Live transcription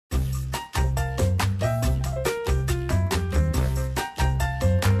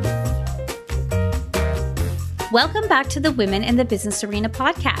Welcome back to the Women in the Business Arena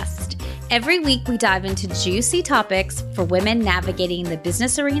podcast. Every week, we dive into juicy topics for women navigating the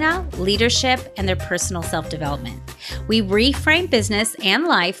business arena, leadership, and their personal self-development. We reframe business and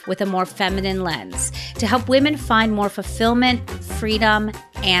life with a more feminine lens to help women find more fulfillment, freedom,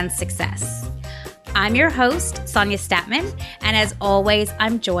 and success. I'm your host, Sonia Statman, and as always,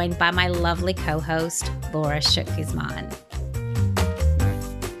 I'm joined by my lovely co-host, Laura Shook-Guzman.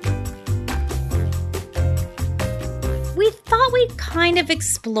 We thought we'd kind of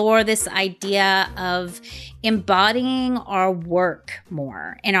explore this idea of embodying our work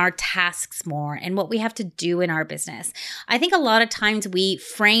more and our tasks more and what we have to do in our business. I think a lot of times we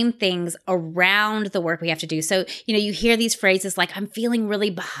frame things around the work we have to do. So, you hear these phrases like, I'm feeling really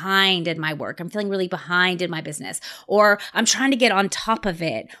behind in my work. I'm feeling really behind in my business, or I'm trying to get on top of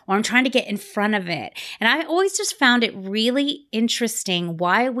it, or I'm trying to get in front of it. And I always just found it really interesting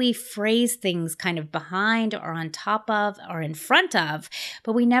why we phrase things kind of behind or on top of or in front of,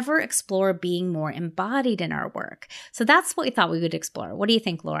 but we never explore being more embodied in our work. So that's what we thought we would explore. What do you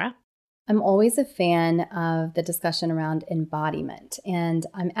think, Laura? I'm always a fan of the discussion around embodiment, and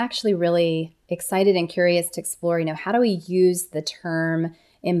I'm actually really excited and curious to explore, how do we use the term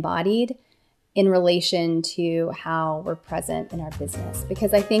embodied in relation to how we're present in our business?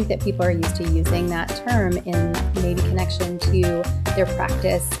 Because I think that people are used to using that term in maybe connection to their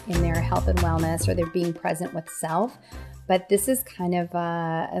practice in their health and wellness or their being present with self. But this is kind of,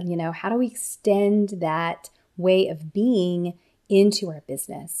 how do we extend that way of being into our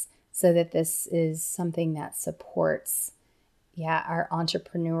business so that this is something that supports, our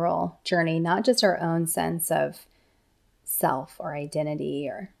entrepreneurial journey, not just our own sense of self or identity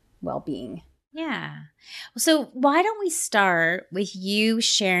or well-being. Yeah. So why don't we start with you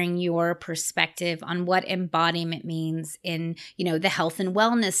sharing your perspective on what embodiment means in, the health and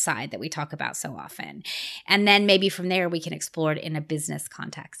wellness side that we talk about so often. And then maybe from there we can explore it in a business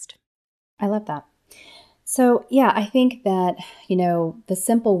context. I love that. So, I think that, the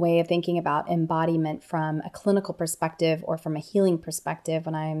simple way of thinking about embodiment from a clinical perspective or from a healing perspective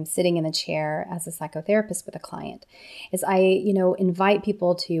when I'm sitting in the chair as a psychotherapist with a client is I, invite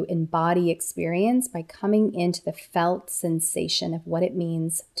people to embody experience by coming into the felt sensation of what it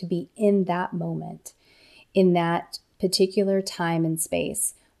means to be in that moment, in that particular time and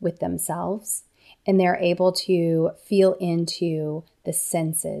space with themselves. And they're able to feel into the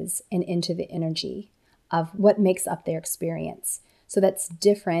senses and into the energy of what makes up their experience. So that's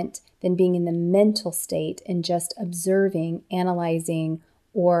different than being in the mental state and just observing, analyzing,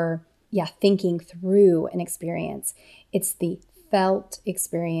 or thinking through an experience. It's the felt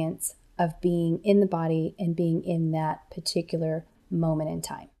experience of being in the body and being in that particular moment in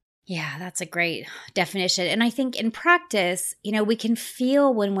time. Yeah, that's a great definition. And I think in practice, we can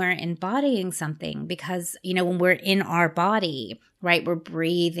feel when we're embodying something because, when we're in our body, right, we're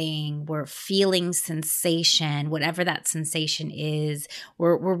breathing, we're feeling sensation, whatever that sensation is,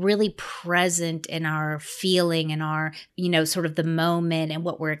 we're really present in our feeling and our, sort of the moment and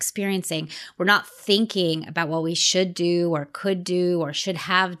what we're experiencing. We're not thinking about what we should do or could do or should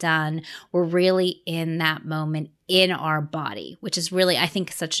have done. We're really in that moment in our body, which is really, I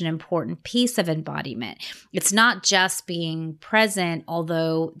think, such an important piece of embodiment. It's not just being present,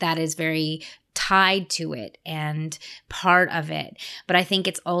 although that is very tied to it and part of it. But I think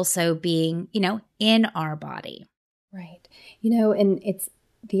it's also being, in our body. Right. And it's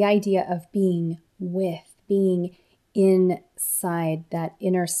the idea of being inside that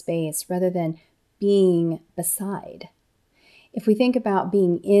inner space rather than being beside. If we think about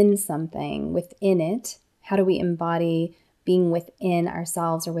being in something, within it, how do we embody being within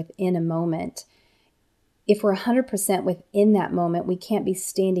ourselves or within a moment? If we're 100% within that moment, we can't be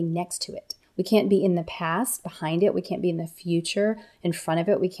standing next to it. We can't be in the past, behind it. We can't be in the future, in front of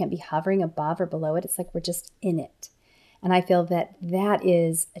it. We can't be hovering above or below it. It's like we're just in it. And I feel that that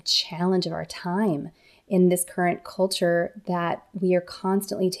is a challenge of our time in this current culture, that we are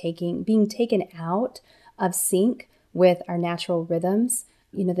constantly being taken out of sync with our natural rhythms.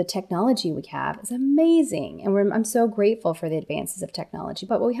 The technology we have is amazing. And I'm so grateful for the advances of technology.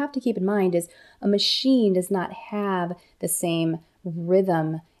 But what we have to keep in mind is a machine does not have the same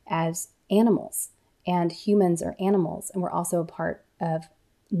rhythm as animals. And humans are animals. And we're also a part of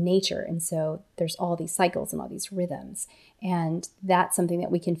nature. And so there's all these cycles and all these rhythms. And that's something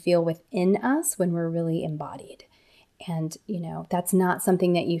that we can feel within us when we're really embodied. And, that's not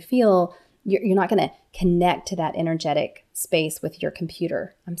something that you feel. You're not going to connect to that energetic space with your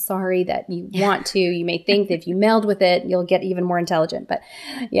computer. I'm sorry that you want to. You may think that if you meld with it, you'll get even more intelligent. But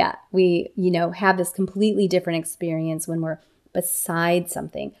we, have this completely different experience when we're beside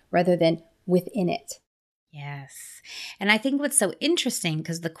something rather than within it. Yes. And I think what's so interesting,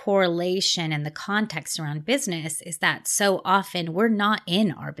 because the correlation and the context around business is that so often we're not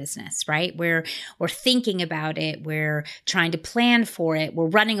in our business, right? We're thinking about it, we're trying to plan for it, we're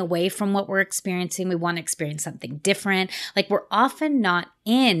running away from what we're experiencing. We want to experience something different. Like we're often not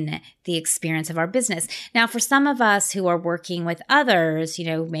in the experience of our business. Now, for some of us who are working with others,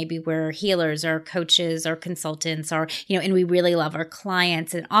 maybe we're healers or coaches or consultants or, and we really love our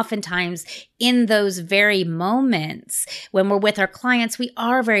clients. And oftentimes in those very moments when we're with our clients, we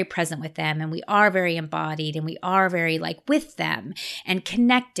are very present with them and we are very embodied and we are very with them and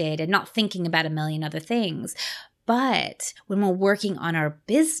connected and not thinking about a million other things. But when we're working on our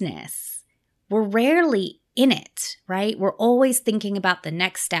business, we're rarely in it, right? We're always thinking about the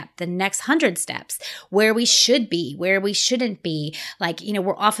next step, the next 100 steps, where we should be, where we shouldn't be.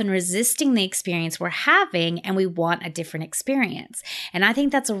 We're often resisting the experience we're having and we want a different experience. And I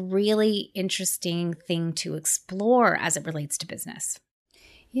think that's a really interesting thing to explore as it relates to business.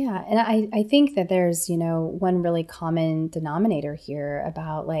 Yeah. And I think that there's, one really common denominator here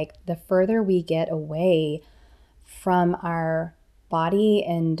about the further we get away from our body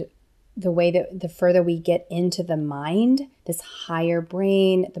and the way that the further we get into the mind, this higher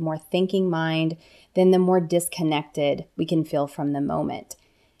brain, the more thinking mind, then the more disconnected we can feel from the moment.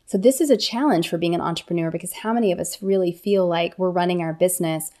 So this is a challenge for being an entrepreneur, because how many of us really feel like we're running our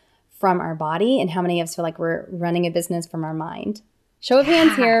business from our body, and how many of us feel like we're running a business from our mind? Show of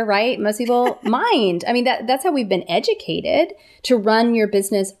hands here, right? Most people mind. I mean, that's how we've been educated, to run your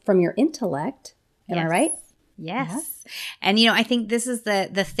business from your intellect. Am I right? Yes. Yeah. And, I think this is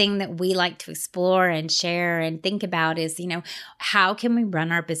the thing that we like to explore and share and think about is, how can we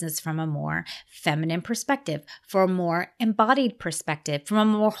run our business from a more feminine perspective, for a more embodied perspective, from a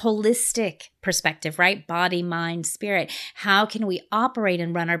more holistic perspective, right? Body, mind, spirit. How can we operate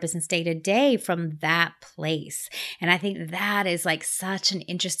and run our business day to day from that place? And I think that is such an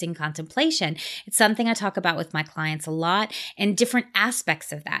interesting contemplation. It's something I talk about with my clients a lot, and different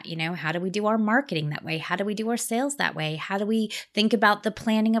aspects of that. How do we do our marketing that way? How do we do our sales that way? How do we think about the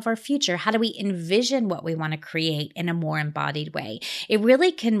planning of our future? How do we envision what we want to create in a more embodied way? It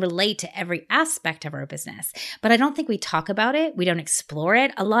really can relate to every aspect of our business, but I don't think we talk about it. We don't explore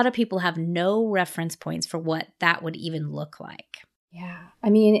it. A lot of people have no reference points for what that would even look like. Yeah. I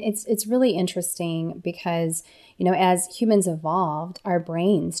mean, it's really interesting because, as humans evolved, our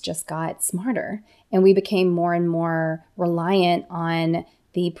brains just got smarter and we became more and more reliant on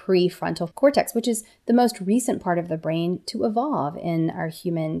the prefrontal cortex, which is the most recent part of the brain to evolve in our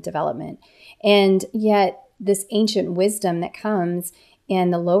human development. And yet this ancient wisdom that comes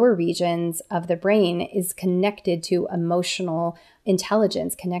in the lower regions of the brain is connected to emotional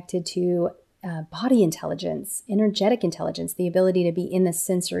intelligence, connected to body intelligence, energetic intelligence, the ability to be in the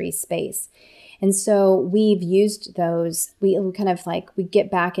sensory space. And so we've used those, we kind of we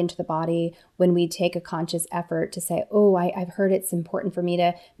get back into the body when we take a conscious effort to say, oh, I've heard it's important for me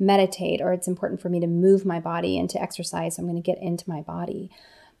to meditate, or it's important for me to move my body and to exercise. So I'm going to get into my body.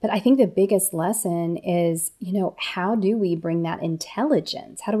 But I think the biggest lesson is, how do we bring that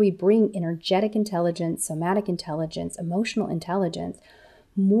intelligence? How do we bring energetic intelligence, somatic intelligence, emotional intelligence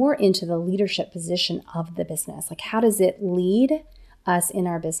more into the leadership position of the business? How does it lead us in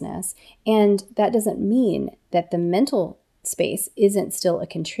our business? And that doesn't mean that the mental space isn't still a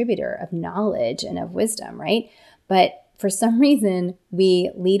contributor of knowledge and of wisdom, right? But for some reason,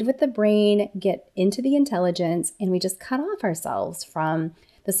 we lead with the brain, get into the intelligence, and we just cut off ourselves from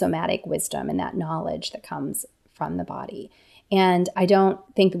the somatic wisdom and that knowledge that comes from the body. And I don't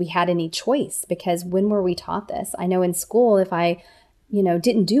think that we had any choice, because when were we taught this? I know in school, if I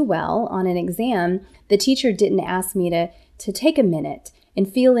didn't do well on an exam, the teacher didn't ask me to take a minute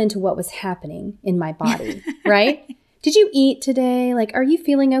and feel into what was happening in my body, right? Did you eat today? Are you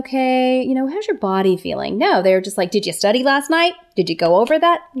feeling okay? How's your body feeling? No, they're just did you study last night? Did you go over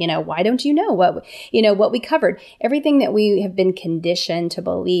that? Why don't you know what we covered? Everything that we have been conditioned to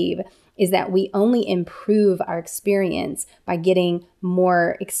believe is that we only improve our experience by getting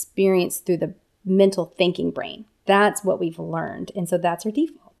more experience through the mental thinking brain. That's what we've learned. And so that's our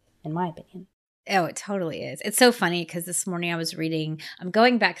default, in my opinion. Oh, it totally is. It's so funny because this morning I'm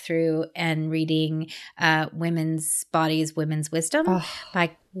going back through and reading Women's Bodies, Women's Wisdom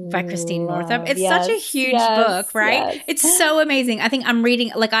by by Christine Northrup. Love. It's Yes, such a huge yes, book, right? yes. It's so amazing. I think I'm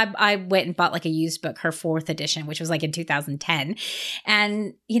reading, like I went and bought like a used book, her 4th edition, which was like in 2010.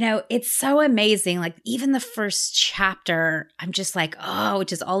 And, it's so amazing. Like even the first chapter, I'm just like, oh,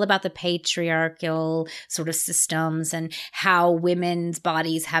 which is all about the patriarchal sort of systems and how women's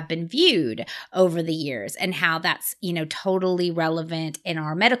bodies have been viewed over the years and how that's, totally relevant in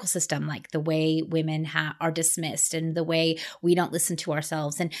our medical system, like the way women are dismissed and the way we don't listen to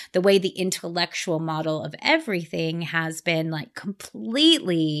ourselves and the way the intellectual model of everything has been like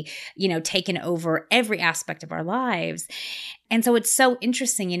completely, taken over every aspect of our lives. And so it's so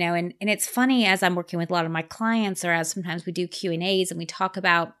interesting, and it's funny as I'm working with a lot of my clients or as sometimes we do Q&As and we talk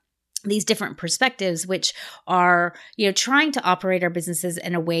about these different perspectives, which are, trying to operate our businesses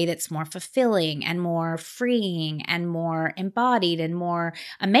in a way that's more fulfilling and more freeing and more embodied and more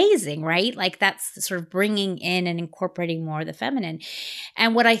amazing, right? Like that's sort of bringing in and incorporating more of the feminine.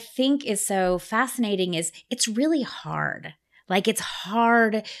 And what I think is so fascinating is it's really hard. Like it's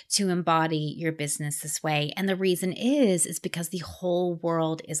hard to embody your business this way. And the reason is because the whole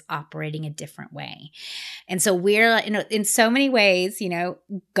world is operating a different way. And so we're in so many ways,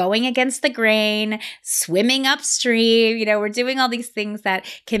 going against the grain, swimming upstream, we're doing all these things that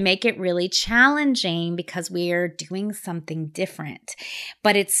can make it really challenging because we're doing something different.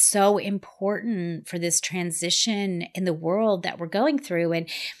 But it's so important for this transition in the world that we're going through. And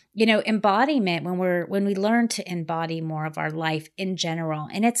embodiment, when we learn to embody more of our life in general,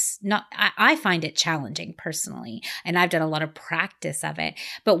 and it's not, I find it challenging personally, and I've done a lot of practice of it.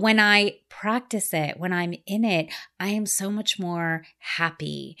 But when I practice it, when I'm in it, I am so much more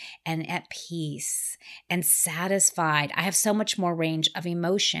happy and at peace and satisfied. I have so much more range of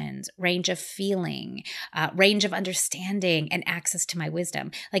emotions, range of feeling, range of understanding, and access to my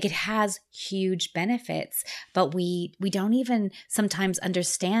wisdom. Like it has huge benefits, but we don't even sometimes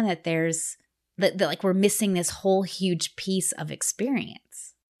understand that there's that like we're missing this whole huge piece of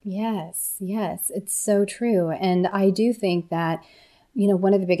experience. Yes, it's so true. And I do think that,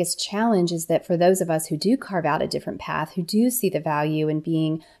 one of the biggest challenges that for those of us who do carve out a different path, who do see the value in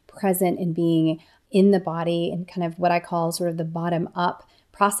being present and being in the body and kind of what I call sort of the bottom up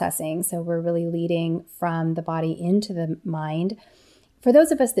processing. So we're really leading from the body into the mind. For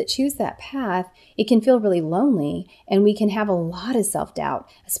those of us that choose that path, it can feel really lonely and we can have a lot of self-doubt,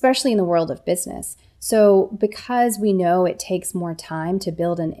 especially in the world of business. So because we know it takes more time to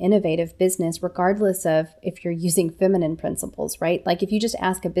build an innovative business, regardless of if you're using feminine principles, right? Like if you just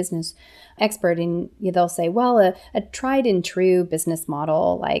ask a business expert and they'll say, well, a tried and true business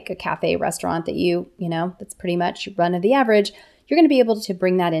model, like a cafe restaurant that that's pretty much run of the average, you're going to be able to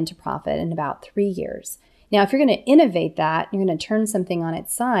bring that into profit in about 3 years. Now, if you're going to innovate that, you're going to turn something on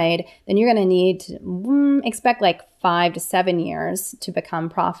its side, then you're going to need to expect like 5 to 7 years to become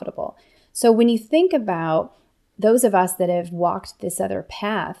profitable. So when you think about those of us that have walked this other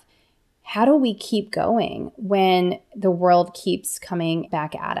path, how do we keep going when the world keeps coming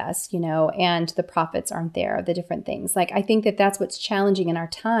back at us, and the profits aren't there, the different things? Like, I think that that's what's challenging in our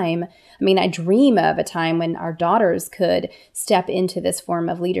time. I mean, I dream of a time when our daughters could step into this form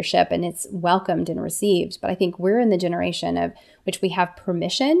of leadership and it's welcomed and received. But I think we're in the generation of which we have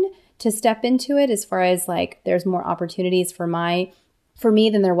permission to step into it, as far as like there's more opportunities for me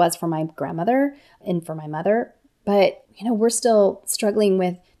than there was for my grandmother and for my mother. But, we're still struggling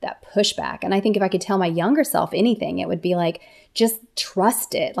with that pushback. And I think if I could tell my younger self anything, it would be like, just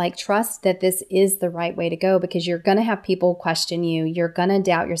trust it. Like, trust that this is the right way to go, because you're going to have people question you. You're going to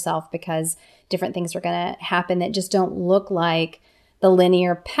doubt yourself because different things are going to happen that just don't look like the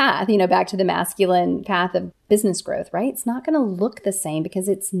linear path, back to the masculine path of business growth, right? It's not going to look the same because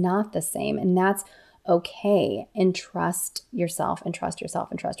it's not the same. And that's okay. And trust yourself and trust yourself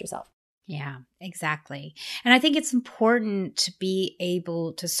and trust yourself. Yeah, exactly. And I think it's important to be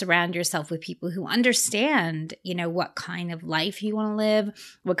able to surround yourself with people who understand, what kind of life you want to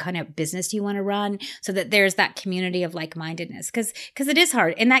live, what kind of business you want to run, so that there's that community of like-mindedness. Because it is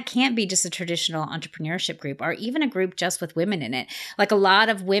hard. And that can't be just a traditional entrepreneurship group or even a group just with women in it. Like a lot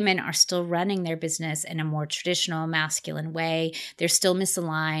of women are still running their business in a more traditional masculine way. They're still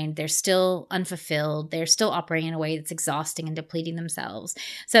misaligned. They're still unfulfilled. They're still operating in a way that's exhausting and depleting themselves.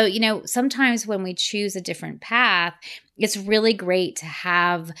 So, sometimes when we choose a different path, it's really great to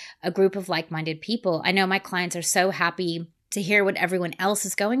have a group of like-minded people. I know my clients are so happy to hear what everyone else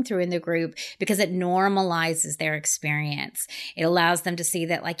is going through in the group because it normalizes their experience. It allows them to see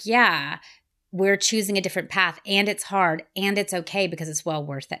that, like, yeah, we're choosing a different path and it's hard and it's okay because it's well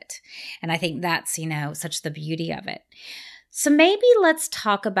worth it. And I think that's, such the beauty of it. So maybe let's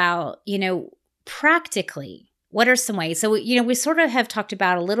talk about, practically, what are some ways? So, we sort of have talked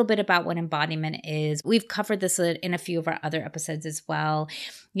about a little bit about what embodiment is. We've covered this in a few of our other episodes as well.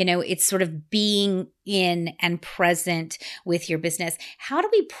 It's sort of being in and present with your business. How do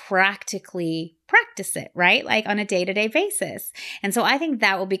we practically practice it, right? Like on a day-to-day basis. And so I think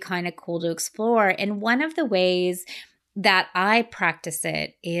that will be kind of cool to explore. And one of the ways that I practice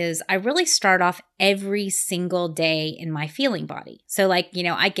it is I really start off every single day in my feeling body. So I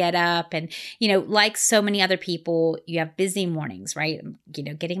get up and, like so many other people, you have busy mornings, right?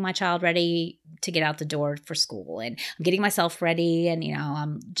 Getting my child ready to get out the door for school, and I'm getting myself ready, and,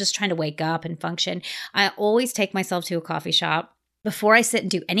 I'm just trying to wake up and function. I always take myself to a coffee shop. Before I sit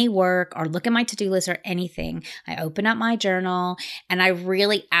and do any work or look at my to-do list or anything, I open up my journal and I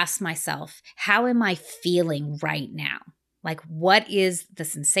really ask myself, how am I feeling right now? Like, what is the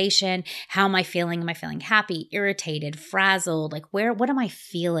sensation? How am I feeling? Am I feeling happy, irritated, frazzled? Like, what am I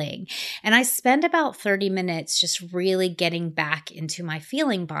feeling? And I spend about 30 minutes just really getting back into my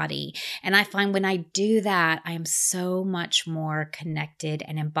feeling body. And I find when I do that, I am so much more connected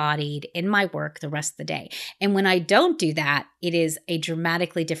and embodied in my work the rest of the day. And when I don't do that, it is a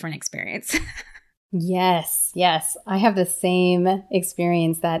dramatically different experience. Yes. I have the same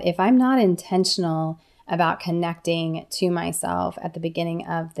experience that if I'm not intentional about connecting to myself at the beginning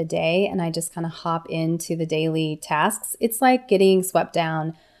of the day and I just kind of hop into the daily tasks, it's like getting swept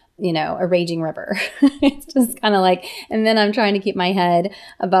down, a raging river. It's just kind of like, and then I'm trying to keep my head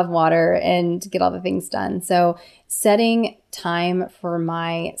above water and get all the things done. So setting time for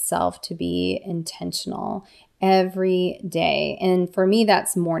myself to be intentional every day. And for me,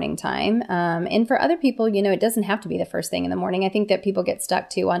 that's morning time. And for other people, it doesn't have to be the first thing in the morning. I think that people get stuck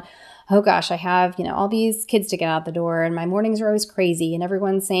too on, oh gosh, I have, all these kids to get out the door and my mornings are always crazy. And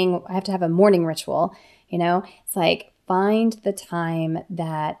everyone's saying I have to have a morning ritual. It's like, find the time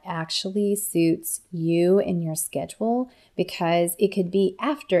that actually suits you and your schedule, because it could be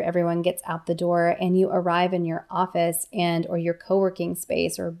after everyone gets out the door and you arrive in your office or your co-working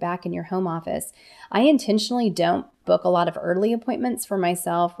space or back in your home office. I intentionally don't book a lot of early appointments for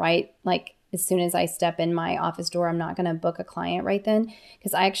myself, right? Like as soon as I step in my office door, I'm not going to book a client right then,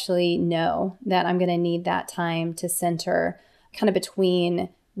 because I actually know that I'm going to need that time to center kind of between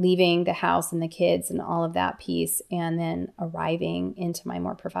leaving the house and the kids and all of that piece, and then arriving into my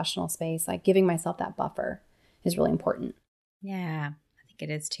more professional space. Like giving myself that buffer is really important. Yeah, I think it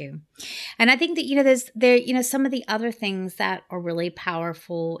is too. And I think that, there's some of the other things that are really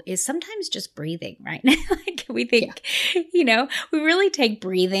powerful is sometimes just breathing, right? Like we think, we really take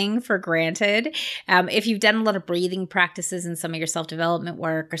breathing for granted. If you've done a lot of breathing practices in some of your self-development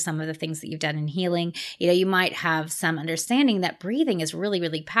work or some of the things that you've done in healing, you might have some understanding that breathing is really,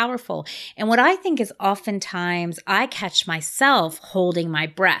 really powerful. And what I think is oftentimes I catch myself holding my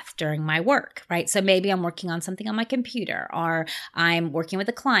breath during my work, right? So maybe I'm working on something on my computer, or I'm working with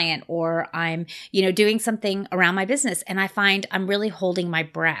a client, or I'm, doing something around my business, and I find I'm really holding my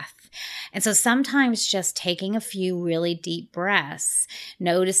breath. And so sometimes just taking a few really deep breaths,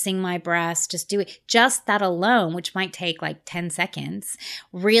 noticing my breaths, just that alone, which might take like 10 seconds,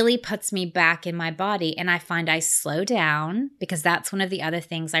 really puts me back in my body. And I find I slow down, because that's one of the other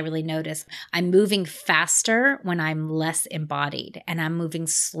things I really notice. I'm moving faster when I'm less embodied, and I'm moving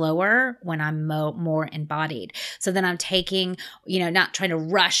slower when I'm more embodied. So then I'm taking, not trying to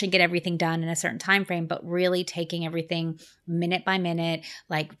rush and get everything done in a certain time frame, but really taking everything minute by minute,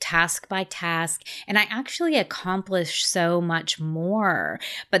 like task by task. And I actually accomplish so much more.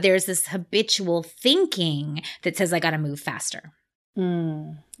 But there's this habitual thinking that says I got to move faster.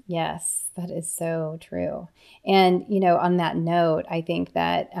 Yes, that is so true. And, on that note, I think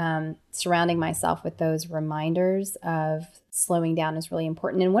that surrounding myself with those reminders of slowing down is really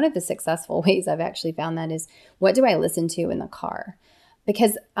important. And one of the successful ways I've actually found that is, what do I listen to in the car?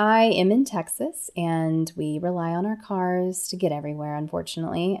 Because I am in Texas and we rely on our cars to get everywhere,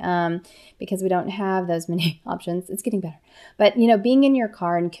 unfortunately, because we don't have those many options. It's getting better. But, being in your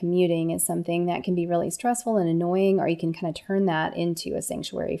car and commuting is something that can be really stressful and annoying, or you can kind of turn that into a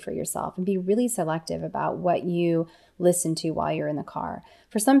sanctuary for yourself and be really selective about what you listen to while you're in the car.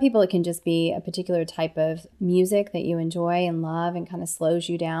 For some people, it can just be a particular type of music that you enjoy and love and kind of slows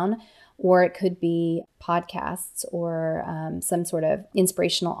you down. Or it could be podcasts or some sort of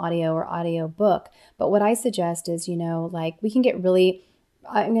inspirational audio or audio book. But what I suggest is, we can get really,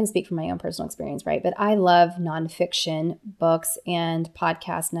 I'm going to speak from my own personal experience, right? But I love nonfiction books and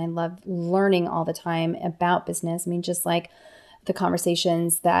podcasts, and I love learning all the time about business. I mean, just like the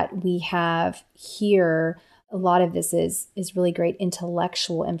conversations that we have here a lot of this is really great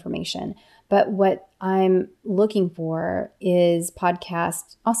intellectual information. But what I'm looking for is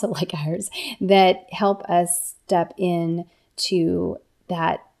podcasts also like ours that help us step in to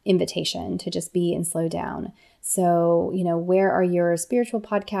that invitation to just be and slow down. So, where are your spiritual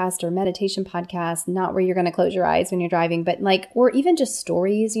podcasts or meditation podcasts? Not where you're going to close your eyes when you're driving, but or even just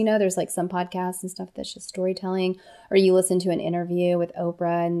stories. There's like some podcasts and stuff that's just storytelling, or you listen to an interview with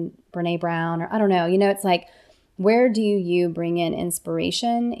Oprah and Brene Brown, or I don't know, it's like, where do you bring in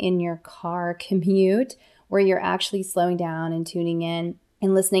inspiration in your car commute where you're actually slowing down and tuning in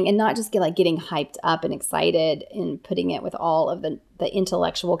and listening, and not just getting hyped up and excited and putting it with all of the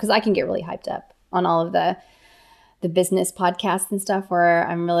intellectual, because I can get really hyped up on all of the business podcasts and stuff where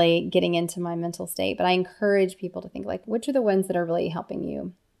I'm really getting into my mental state. But I encourage people to think which are the ones that are really helping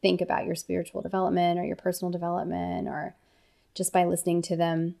you think about your spiritual development or your personal development, or just by listening to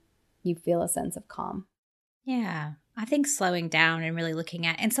them, you feel a sense of calm. Yeah, I think slowing down and really looking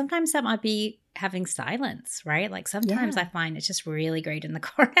at, and sometimes that might be having silence, right? Like sometimes I find it's just really great in the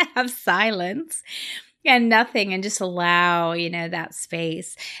car to have silence and nothing, and just allow, that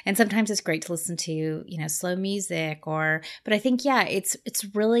space. And sometimes it's great to listen to, slow music but I think, it's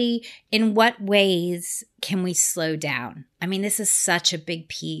really, in what ways can we slow down? I mean, this is such a big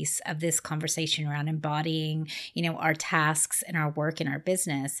piece of this conversation around embodying, our tasks and our work in our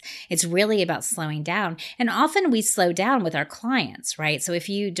business. It's really about slowing down. And often we slow down with our clients, right? So if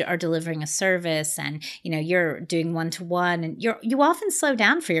you are delivering a service and, you're doing one-to-one, and you often slow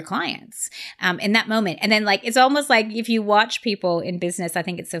down for your clients in that moment. And then it's almost like if you watch people in business, I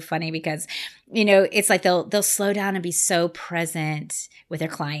think it's so funny because, it's like they'll slow down and be so present with their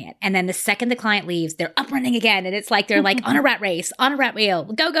client. And then the second the client leaves, they're up running again. And it's like they're like on a rat race, on a rat wheel,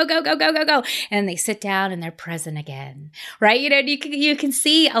 go, go, go, go, go, go, go. And then they sit down and they're present again, right? You can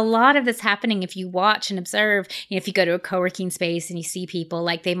see a lot of this happening if you watch and observe. If you go to a co-working space and you see people,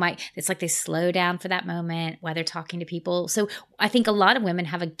 it's like they slow down for that moment while they're talking to people. So I think a lot of women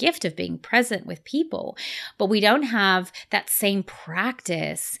have a gift of being present with people, but we don't have that same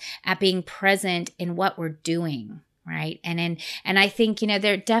practice at being present in what we're doing, right? And I think,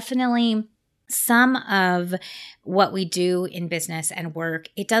 there are definitely some of what we do in business and work,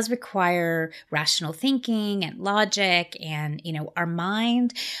 it does require rational thinking and logic and, our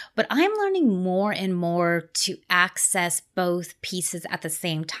mind. But I'm learning more and more to access both pieces at the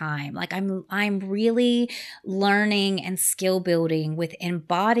same time. I'm really learning and skill building with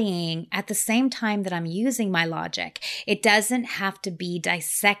embodying at the same time that I'm using my logic. It doesn't have to be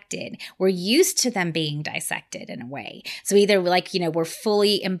dissected. We're used to them being dissected in a way. So either we're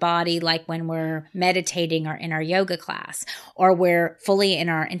fully embodied, like when we're meditating or in our yoga class, or we're fully in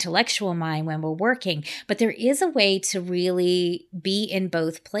our intellectual mind when we're working. But there is a way to really be in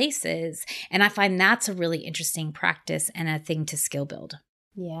both places. And I find that's a really interesting practice and a thing to skill build.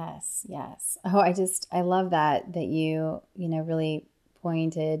 Yes, yes. Oh, I love that you, really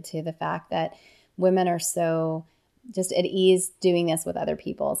pointed to the fact that women are so just at ease doing this with other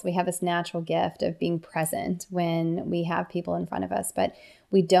people. So we have this natural gift of being present when we have people in front of us, but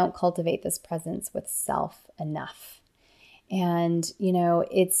we don't cultivate this presence with self enough. And,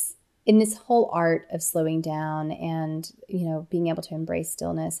 it's in this whole art of slowing down and, being able to embrace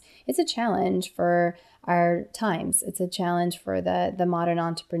stillness. It's a challenge for our times. It's a challenge for the modern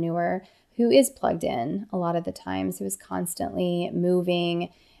entrepreneur who is plugged in a lot of the times, who is constantly moving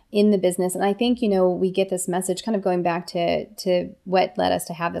in the business. And I think, we get this message kind of going back to what led us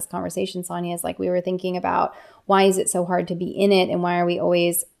to have this conversation, Sonia, is we were thinking about why is it so hard to be in it, and why are we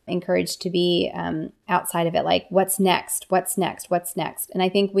always encouraged to be outside of it? What's next? What's next? What's next? And I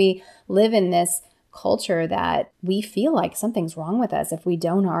think we live in this culture that we feel like something's wrong with us if we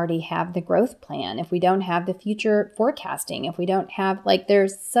don't already have the growth plan, if we don't have the future forecasting, if we don't have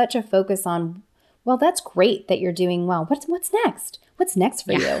there's such a focus on, well, that's great that you're doing well. What's next? What's next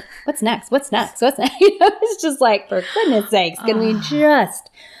for you? What's next? What's next? What's next? It's just for goodness sakes, can we just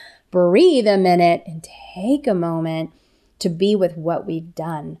breathe a minute and take a moment to be with what we've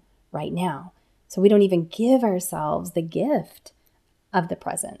done right now? So we don't even give ourselves the gift of the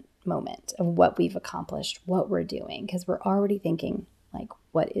present moment of what we've accomplished, what we're doing, because we're already thinking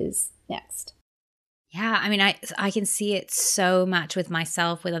what is next? Yeah, I mean, I can see it so much with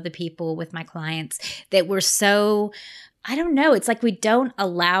myself, with other people, with my clients, that we're so, I don't know, it's like we don't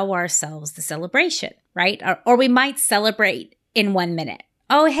allow ourselves the celebration, right? Or we might celebrate in 1 minute.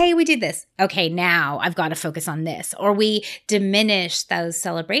 oh, hey, we did this. Okay, now I've got to focus on this. Or we diminish those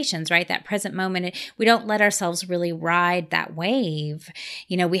celebrations, right? That present moment. We don't let ourselves really ride that wave.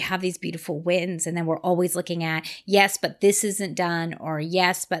 We have these beautiful wins, and then we're always looking at, yes, but this isn't done, or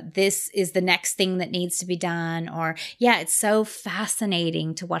yes, but this is the next thing that needs to be done. Or yeah, it's so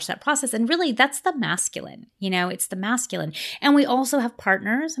fascinating to watch that process. And really, that's the masculine, it's the masculine. And we also have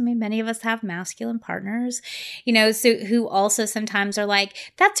partners. I mean, many of us have masculine partners, so who also sometimes are like,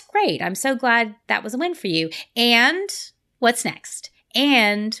 that's great. I'm so glad that was a win for you. And what's next?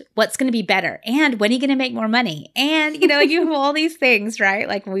 And what's going to be better? And when are you going to make more money? And, you have all these things, right?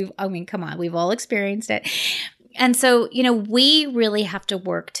 Like come on, we've all experienced it. And so, we really have to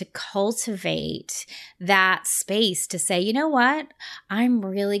work to cultivate that space to say, you know what? I'm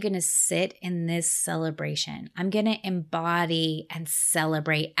really going to sit in this celebration. I'm going to embody and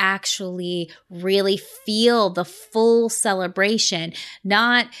celebrate, actually really feel the full celebration,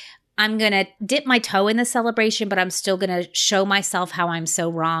 not I'm going to dip my toe in the celebration, but I'm still going to show myself how I'm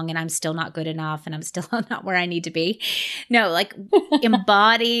so wrong and I'm still not good enough and I'm still not where I need to be. No, like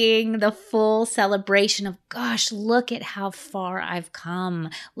embodying the full celebration of, gosh, look at how far I've come.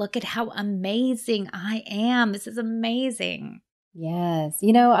 Look at how amazing I am. This is amazing. Yes.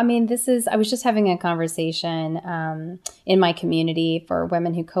 I was just having a conversation in my community for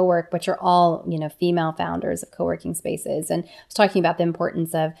women who co-work, which are all, female founders of co-working spaces. And I was talking about the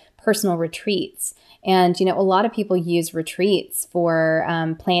importance of personal retreats. And, a lot of people use retreats for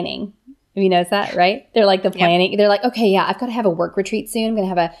planning. Have you noticed that, right? They're like the planning. Yep. They're like, okay, yeah, I've got to have a work retreat soon. I'm going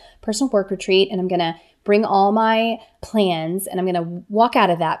to have a personal work retreat and I'm going to bring all my plans and I'm going to walk out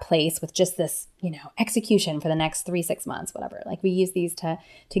of that place with just this, execution for the next 3-6 months, whatever. Like we use these to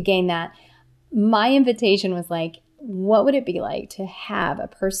gain that. My invitation was like, what would it be like to have a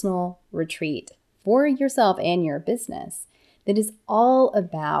personal retreat for yourself and your business that is all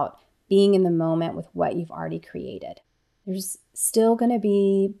about being in the moment with what you've already created? There's still going to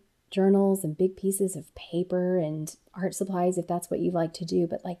be journals and big pieces of paper and art supplies if that's what you like to do,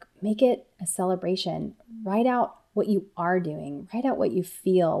 but like make it a celebration. Write out what you are doing, write out what you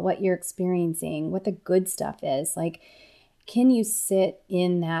feel, what you're experiencing, what the good stuff is. Like, can you sit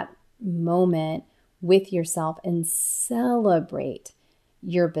in that moment with yourself and celebrate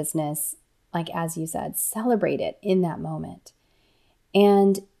your business? Like, as you said, celebrate it in that moment.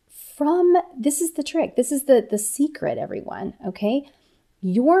 And this is the trick. This is the secret, everyone. Okay.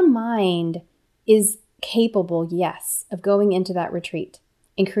 Your mind is capable, yes, of going into that retreat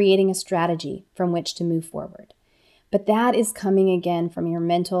and creating a strategy from which to move forward. But that is coming again from your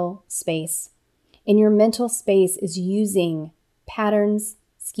mental space. And your mental space is using patterns,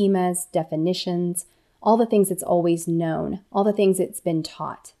 schemas, definitions, all the things it's always known, all the things it's been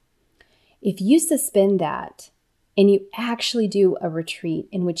taught. If you suspend that and you actually do a retreat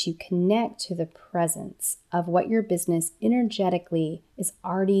in which you connect to the presence of what your business energetically is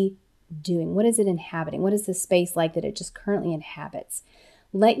already doing, what is it inhabiting? What is the space like that it just currently inhabits?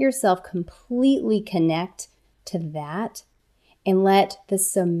 Let yourself completely connect to that and let the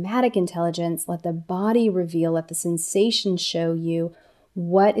somatic intelligence, let the body reveal, let the sensation show you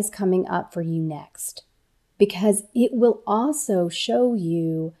what is coming up for you next. Because it will also show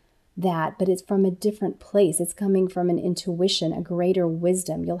you that, but it's from a different place. It's coming from an intuition, a greater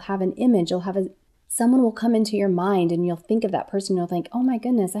wisdom. You'll have an image, someone will come into your mind and you'll think of that person. You'll think, oh my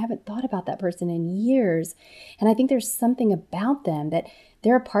goodness, I haven't thought about that person in years. And I think there's something about them that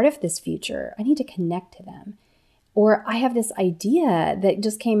they're a part of this future. I need to connect to them. Or I have this idea that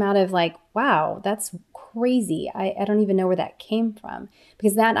just came out of like, wow, that's crazy. I don't even know where that came from,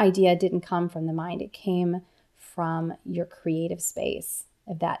 because that idea didn't come from the mind. It came from your creative space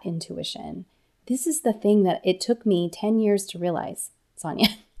of that intuition. This is the thing that it took me 10 years to realize, Sonia.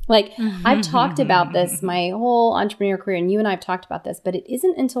 Like, I've talked about this my whole entrepreneur career, and you and I have talked about this, but it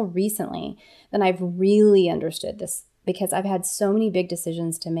isn't until recently that I've really understood this, because I've had so many big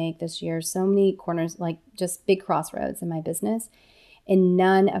decisions to make this year, so many corners, like just big crossroads in my business. And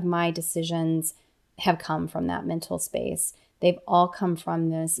none of my decisions have come from that mental space. They've all come from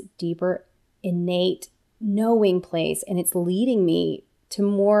this deeper, innate knowing place. And it's leading me to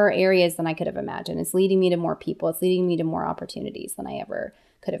more areas than I could have imagined. It's leading me to more people. It's leading me to more opportunities than I ever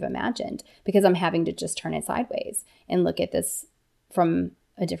could have imagined, because I'm having to just turn it sideways and look at this from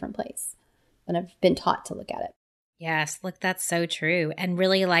a different place than I've been taught to look at it. Yes, look, that's so true. And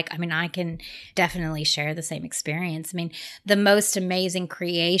really, I can definitely share the same experience. The most amazing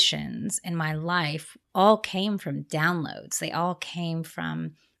creations in my life all came from downloads. They all came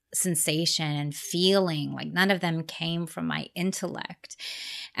from sensation and feeling. Like none of them came from my intellect.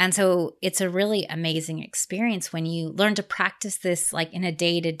 And so it's a really amazing experience when you learn to practice this like in a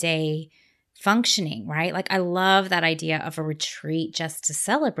day-to-day functioning, right? Like I love that idea of a retreat just to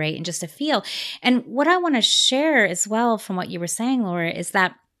celebrate and just to feel. And what I want to share as well from what you were saying, Laura, is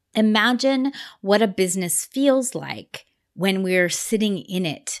that imagine what a business feels like when we're sitting in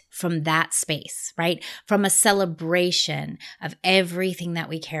it from that space, right? From a celebration of everything that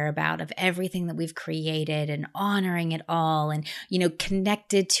we care about, of everything that we've created and honoring it all and,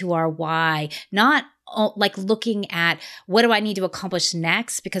 connected to our why, not like looking at what do I need to accomplish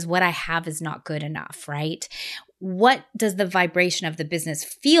next because what I have is not good enough, right? What does the vibration of the business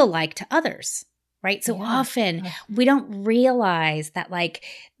feel like to others? Right. So often we don't realize that like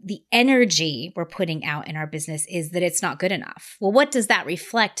the energy we're putting out in our business is that it's not good enough. Well, what does that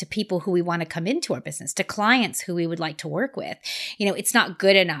reflect to people who we want to come into our business, to clients who we would like to work with? It's not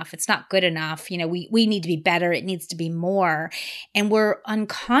good enough. It's not good enough. We need to be better. It needs to be more. And we're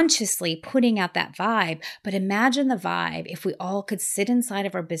unconsciously putting out that vibe. But imagine the vibe if we all could sit inside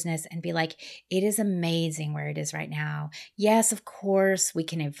of our business and be like, it is amazing where it is right now. Yes, of course, we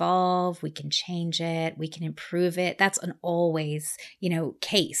can evolve. We can change it. We can improve it. That's an always,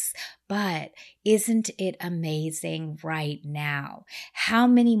 case. But isn't it amazing right now? How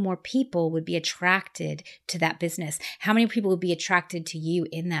many more people would be attracted to that business? How many people would be attracted to you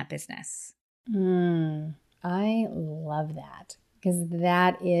in that business? I love that because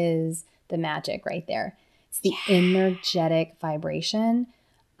that is the magic right there. It's the energetic vibration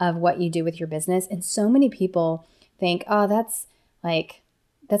of what you do with your business. And so many people think, oh, that's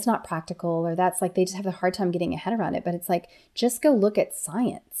not practical, or that's like they just have a hard time getting a head around it. But it's like, just go look at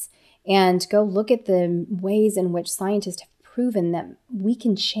science and go look at the ways in which scientists have proven that we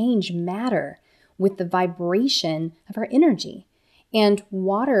can change matter with the vibration of our energy. And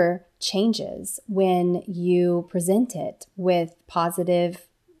water changes when you present it with positive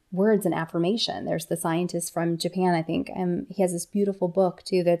words and affirmation. There's the scientist from Japan, I think, he has this beautiful book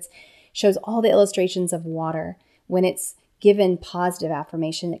too that shows all the illustrations of water. When it's given positive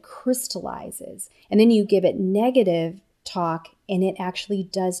affirmation, it crystallizes. And then you give it negative talk and it actually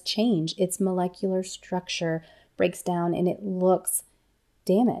does change. Its molecular structure breaks down and it looks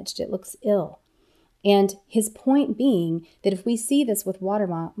damaged. It looks ill. And his point being that if we see this with water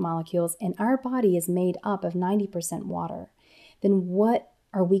molecules and our body is made up of 90% water, then what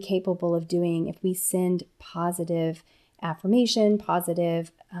are we capable of doing if we send positive affirmation,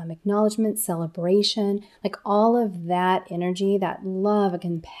 positive acknowledgement, celebration, like all of that energy, that love and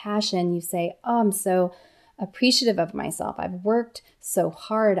compassion? You say, oh, I'm so appreciative of myself. I've worked so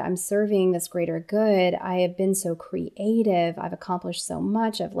hard. I'm serving this greater good. I have been so creative. I've accomplished so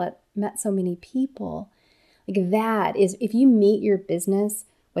much. I've met so many people. Like that is, if you meet your business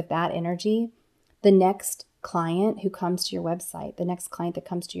with that energy, the next client who comes to your website, the next client that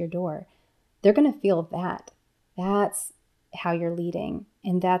comes to your door, they're going to feel that. That's how you're leading.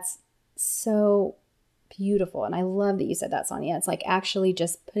 And that's so beautiful. And I love that you said that, Sonia. It's like actually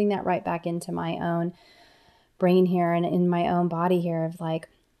just putting that right back into my own brain here and in my own body here of like,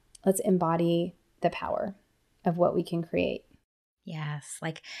 let's embody the power of what we can create. Yes,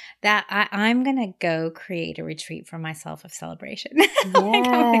 like that. I'm going to go create a retreat for myself of celebration. Like I'm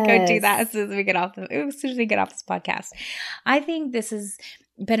going to go do that as soon as we get off this podcast. I think this has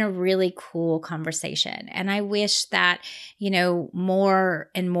been a really cool conversation. And I wish that, more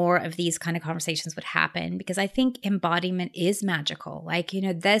and more of these kind of conversations would happen, because I think embodiment is magical. Like,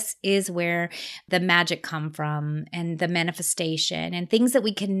 this is where the magic come from, and the manifestation and things that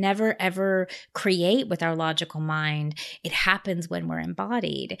we can never, ever create with our logical mind. It happens when we're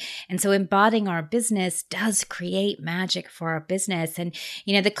embodied. And so embodying our business does create magic for our business. And,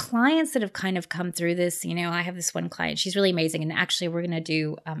 the clients that have kind of come through this, I have this one client, she's really amazing. And actually we're going to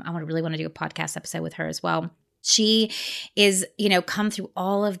do, I really want to do a podcast episode with her as well. She is, come through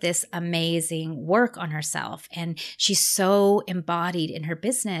all of this amazing work on herself, and she's so embodied in her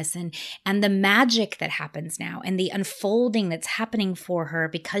business, and the magic that happens now and the unfolding that's happening for her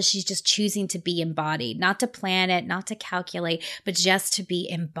because she's just choosing to be embodied, not to plan it, not to calculate, but just to be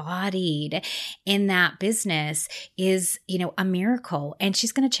embodied in that business is, a miracle. And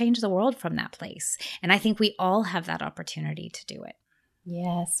she's going to change the world from that place. And I think we all have that opportunity to do it.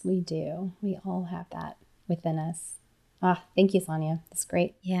 Yes, we do. We all have that within us. Thank you, Sonia. That's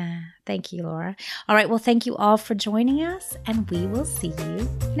great. Yeah. Thank you, Laura. All right. Well, thank you all for joining us, and we will see you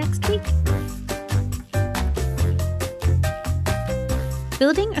next week.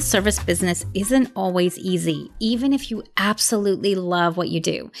 Building a service business isn't always easy, even if you absolutely love what you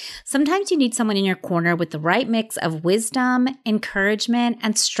do. Sometimes you need someone in your corner with the right mix of wisdom, encouragement,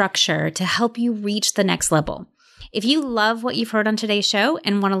 and structure to help you reach the next level. If you love what you've heard on today's show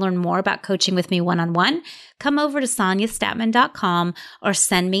and want to learn more about coaching with me one-on-one, come over to SonyaStatman.com or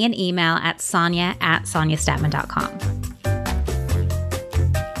send me an email at Sonya@SonyaStatman.com.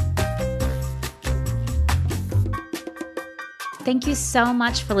 Thank you so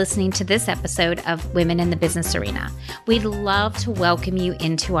much for listening to this episode of Women in the Business Arena. We'd love to welcome you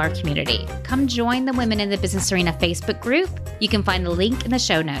into our community. Come join the Women in the Business Arena Facebook group. You can find the link in the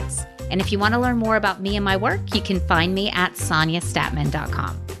show notes. And if you want to learn more about me and my work, you can find me at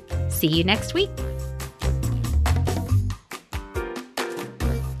SonyaStatman.com. See you next week.